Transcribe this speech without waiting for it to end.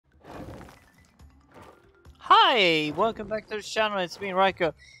Hi, welcome back to the channel. It's me,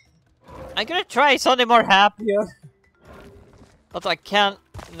 Raiko. I'm gonna try something more happier, but I can't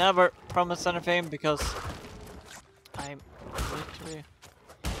never promise anything because I'm literally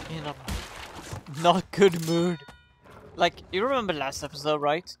in a not good mood. Like, you remember last episode,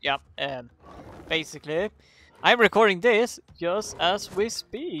 right? Yeah. Basically, I'm recording this just as we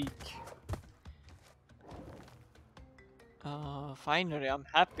speak. Finally, I'm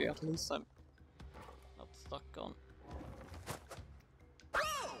happy. At least I'm not stuck on.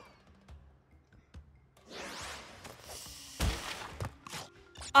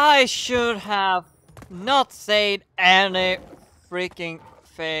 I should have not said any freaking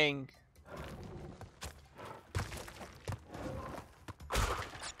thing.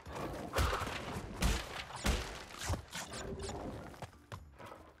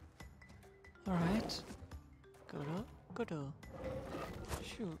 Alright. Go.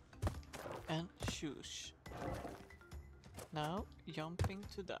 Shoot. And shoosh. Now jumping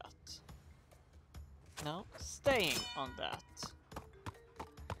to that. Now staying on that.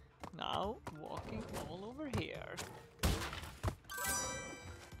 Now walking all over here.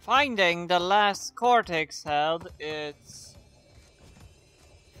 Finding the last cortex head, it's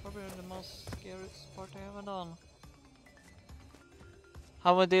probably the most scariest part I ever done.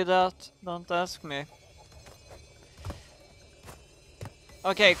 How I did that, don't ask me.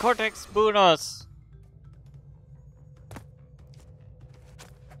 Okay, cortex bonus!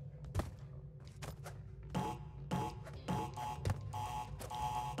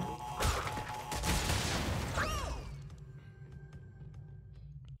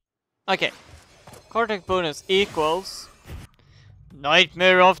 Okay, cortex bonus equals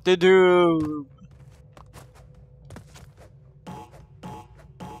Nightmare of the Doom.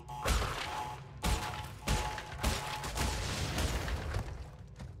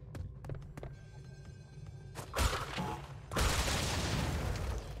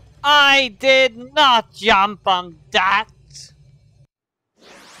 I did not jump on that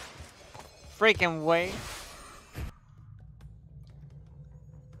freaking way.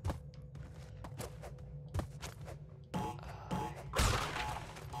 I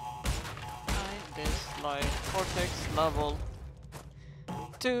dislike cortex level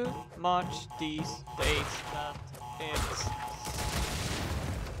too much these days that it's...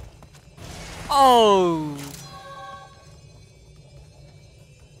 Oh!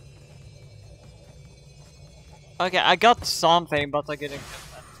 Okay, I got something, but I didn't get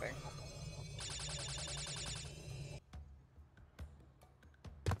anything.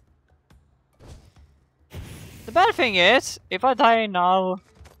 The bad thing is, if I die now,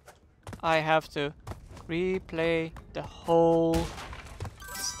 I have to replay the whole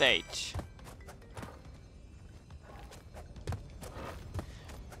stage.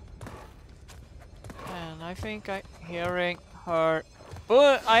 And I think I'm hearing her.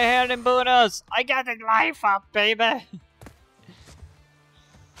 I heard him bonus! I got a life up, baby!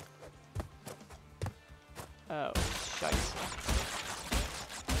 Oh, scheiße.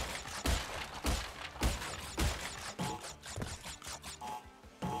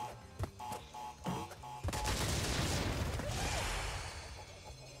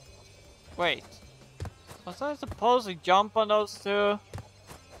 Wait. Was I supposed to jump on those two?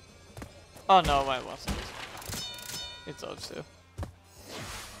 Oh no, I wasn't. It's those two.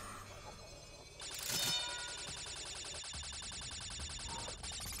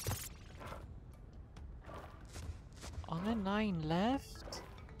 Only 9 left?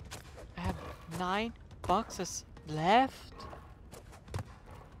 I have 9 boxes left?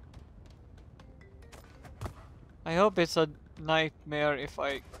 I hope it's a nightmare if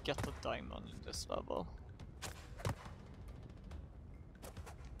I get a diamond in this level.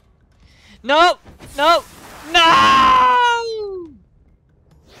 No! No! No!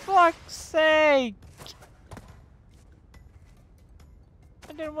 Fuck's sake!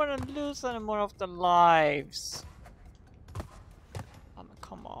 I didn't want to lose any more of the lives.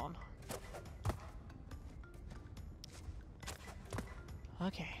 Come on.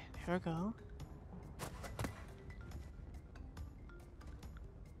 Okay, here we go.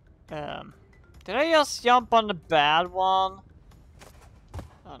 Did I just jump on the bad one?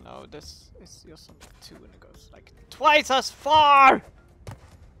 Oh no, this is just on 2 and it goes like twice as far!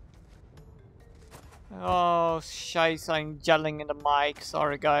 Oh, scheiße, I'm yelling in the mic.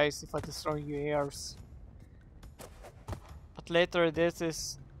 Sorry guys if I destroy your ears. But later this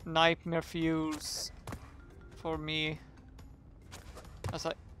is nightmare fuels for me as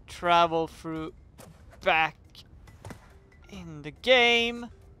I travel through back in the game.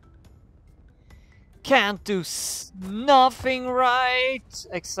 Can't do nothing right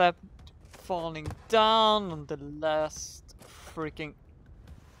except falling down on the last freaking...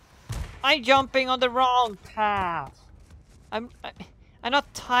 I'm jumping on the wrong path! I'm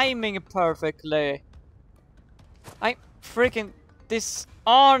not timing it perfectly. I'm freaking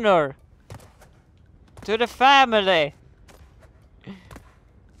dishonor to the family.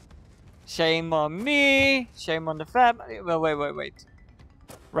 Shame on me, shame on the family. Well, wait.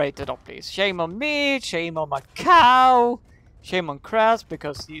 Rate it up, please. Shame on me, shame on my cow, shame on Crash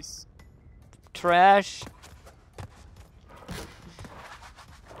because he's trash.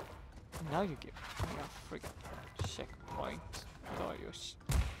 Now you give me a freaking checkpoint. Darius.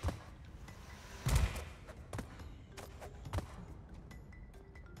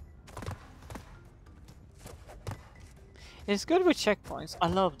 It's good with checkpoints, I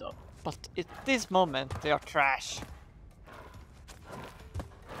love them, but at this moment they are trash.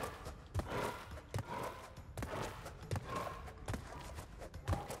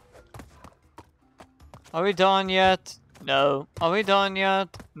 Are we done yet? No. Are we done yet?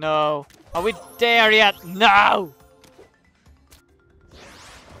 No. Are we there yet? No!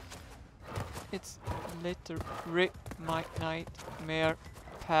 It's literally my nightmare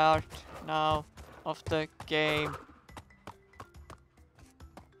part now of the game.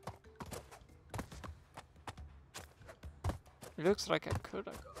 It looks like I could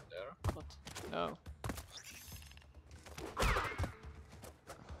have gone there, but no.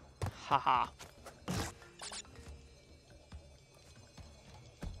 Haha.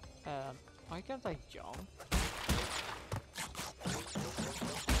 Why can't I jump?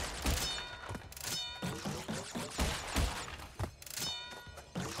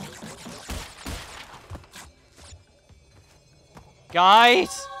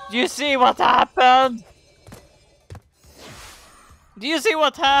 Guys, do you see what happened? Do you see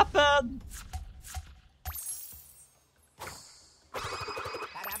what happened?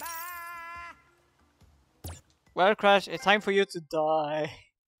 Well, Crash, it's time for you to die.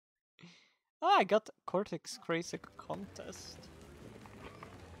 Oh, I got Cortex Crazy Contest.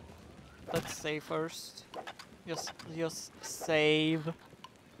 Let's save first. Just save.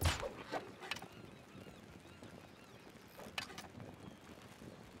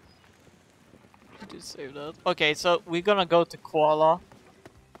 Did save that? Okay, so we're gonna go to Koala.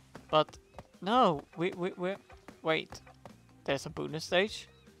 But no, wait. There's a bonus stage.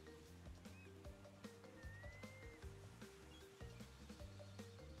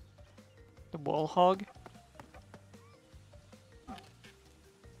 The wall hog.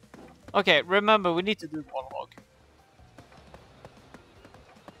 Okay, remember we need to do wall hog.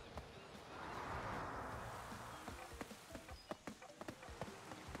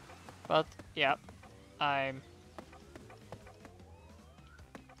 But yeah,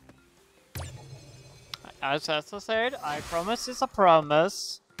 as I said, I promise it's a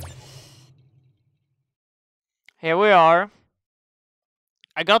promise. Here we are.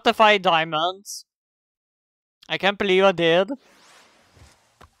 I got the 5 diamonds. I can't believe I did.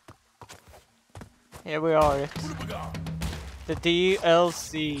 Here we are. The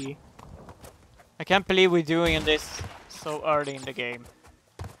DLC. I can't believe we're doing this so early in the game.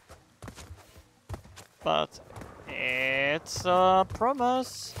 But it's a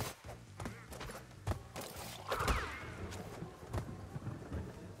promise.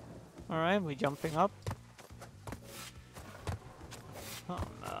 Alright, we're jumping up. Oh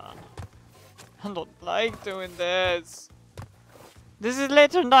man. I don't like doing this. This is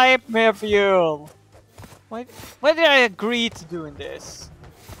little nightmare fuel. Why did I agree to doing this?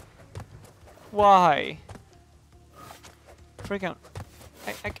 Why? Freaking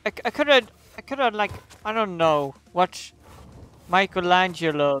I could have like, I don't know, watch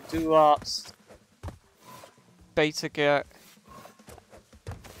Michelangelo do basically a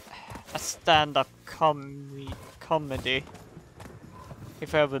stand-up comedy.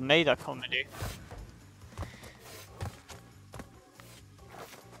 If I ever made a comedy.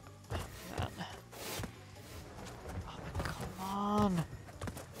 Man. Oh, come on.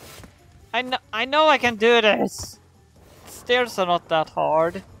 I know I can do this. Stairs are not that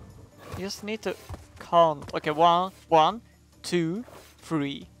hard. You just need to count. Okay, 1, 2,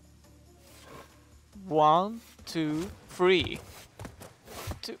 3. 1, 2, 3.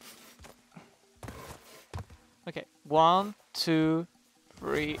 2. Okay, 1, 2,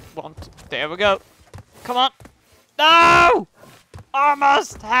 3, 1, 2. There we go. Come on. No!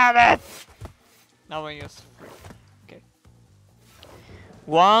 Almost have it. Now we use 3. Okay.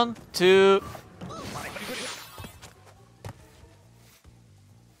 1, 2.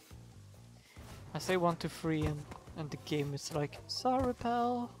 I say 1, 2, 3 and the game is like, sorry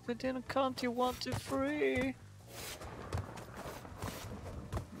pal, we didn't count you 1, 2, 3.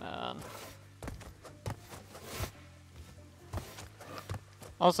 Man.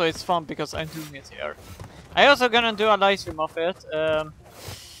 Also, it's fun because I'm doing it here. I also gonna do a live stream of it.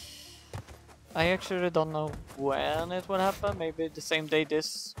 I actually don't know when it will happen. Maybe the same day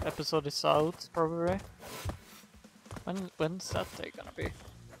this episode is out, probably. When's that day gonna be?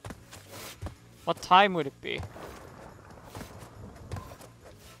 What time would it be?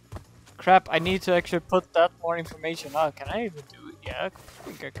 Crap, I need to actually put that more information out. Can I even do it? Yeah, I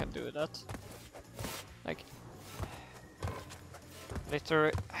think I can do that. Like,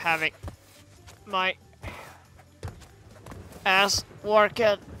 literally having my ass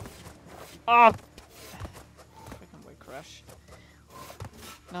working up. Freaking way crash.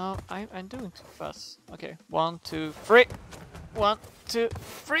 No, I'm doing too fast. Okay, 1, 2, 3. 1, 2,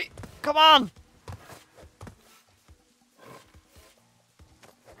 3. Come on!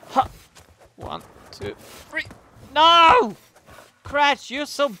 Ha! 1, 2, 3. No! Crash, you're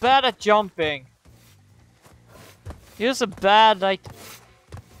so bad at jumping. You're so bad, like.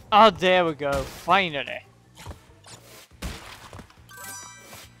 Oh, there we go. Finally.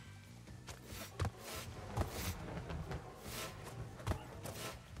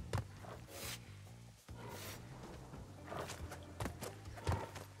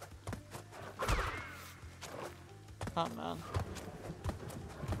 Oh man.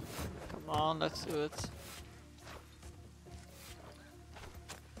 Come on, let's do it.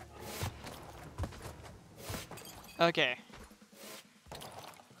 Okay.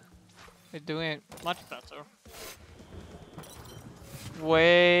 We're doing it much better.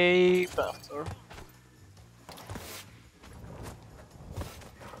 Way better.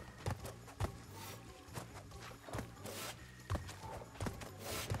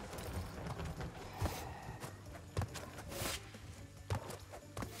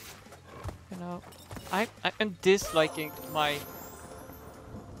 You know, I'm disliking my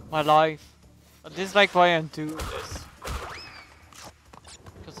life. I dislike why I'm doing this.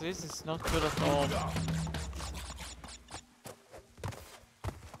 Because this is not good at all.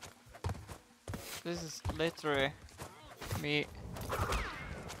 This is literally me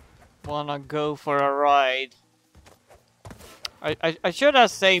wanna go for a ride. I should have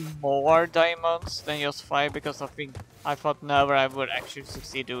saved more diamonds than just 5 because I thought never I would actually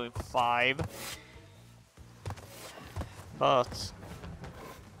succeed doing 5. But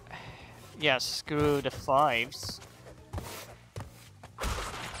yeah, screw the 5s.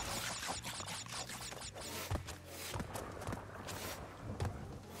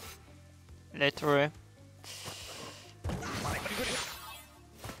 Literally.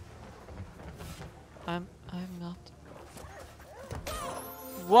 I'm not.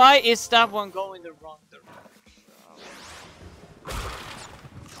 Why is that one going the wrong direction?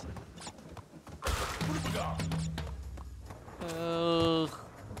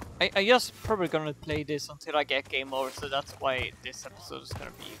 I just probably gonna play this until I get game over, so that's why this episode is gonna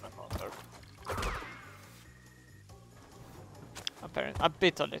be even longer. Apparently, a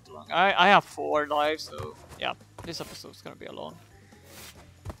little long. I have 4 lives, so yeah, this episode is gonna be alone.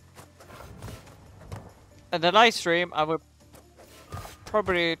 And the live stream, I will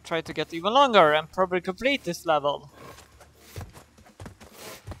probably try to get even longer and probably complete this level.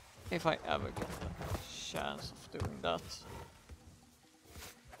 If I ever get the chance of doing that.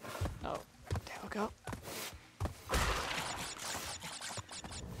 No, there we go.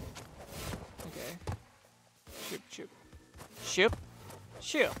 Okay. Shoop, shoop. Shoop,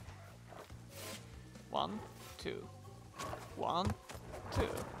 shoop. 1, 2. 1, 2.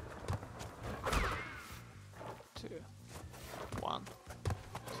 2. 1,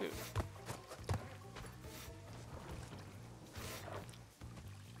 2.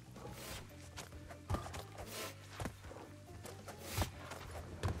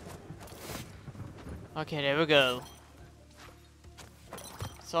 Okay, there we go.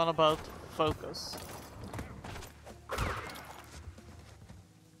 It's all about focus.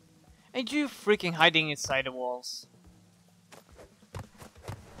 And you freaking hiding inside the walls.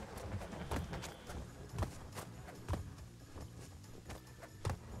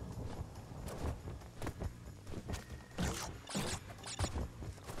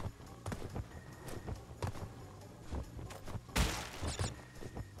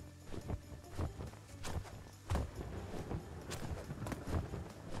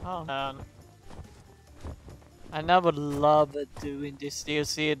 Oh man. I never loved doing this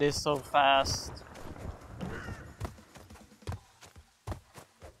DLC, it is so fast.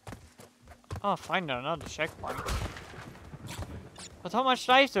 Oh, finally another checkpoint. But how much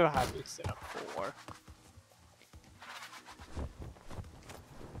life do I have instead of 4?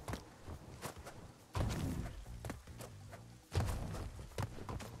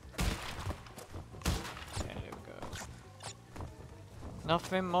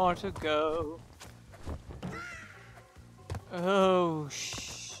 Nothing more to go. Oh,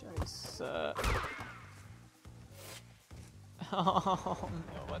 scheiße. Oh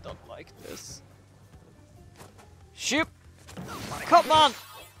no, I don't like this. Shoot! Come on!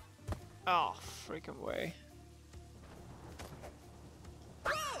 Oh, freaking way.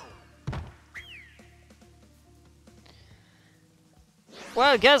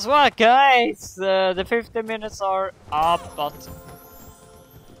 Well, guess what, guys? The 50 minutes are up, but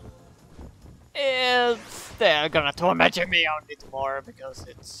they're gonna torment me on it more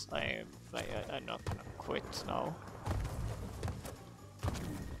because I'm not gonna quit now.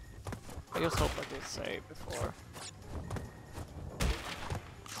 I just hope I did save before.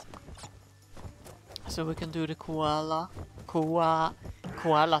 So we can do the koala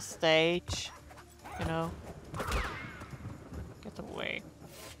stage, you know. Get away.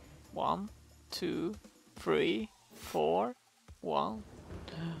 1, 2, 3, 4. 1,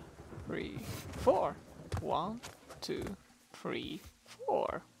 2, 3, 4. 1, 2, 3,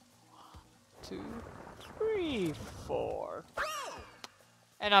 4. 2, 3, 4.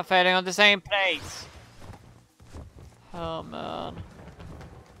 And I'm failing on the same place. Oh man.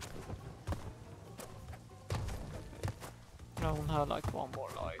 I don't have like one more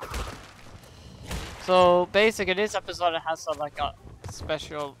life. So basically this episode has like a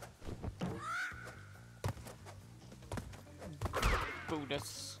special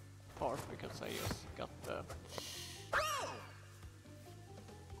bonus part because I just got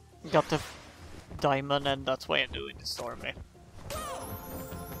the diamond, and that's why I'm doing the Stormy.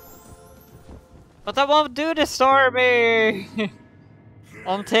 But I won't do the Stormy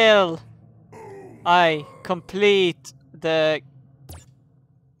until I complete the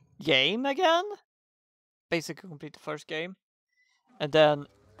game again. Basically complete the first game. And then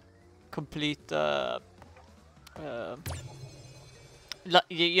complete the...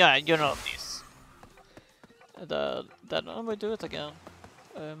 yeah, you know this. Then I will do it again.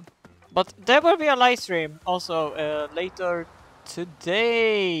 But there will be a live stream also later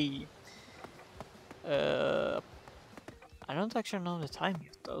today. I don't actually know the time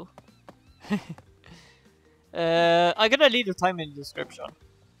yet though. I'm gonna leave the time in the description.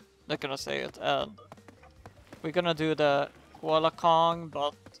 Not gonna say it, and we're gonna do the Koala Kong,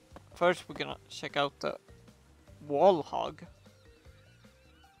 but first we're gonna check out the wall hog.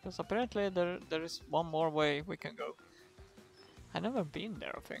 Because apparently there is one more way we can go. I've never been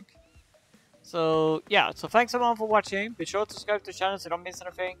there, I think. So yeah, so thanks everyone for watching. Be sure to subscribe to the channel so you don't miss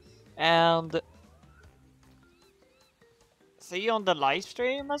anything. And see you on the live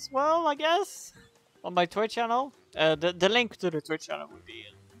stream as well, I guess. On my Twitch channel. The link to the Twitch channel will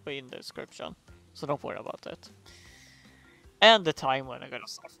be in the description. So don't worry about it. And the time when I'm gonna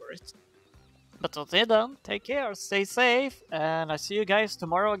start for it. But until then, take care, stay safe, and I see you guys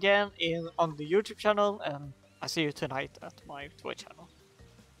tomorrow again on the YouTube channel, and I see you tonight at my Twitch channel.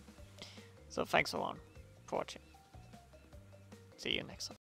 So thanks everyone for watching. See you next time.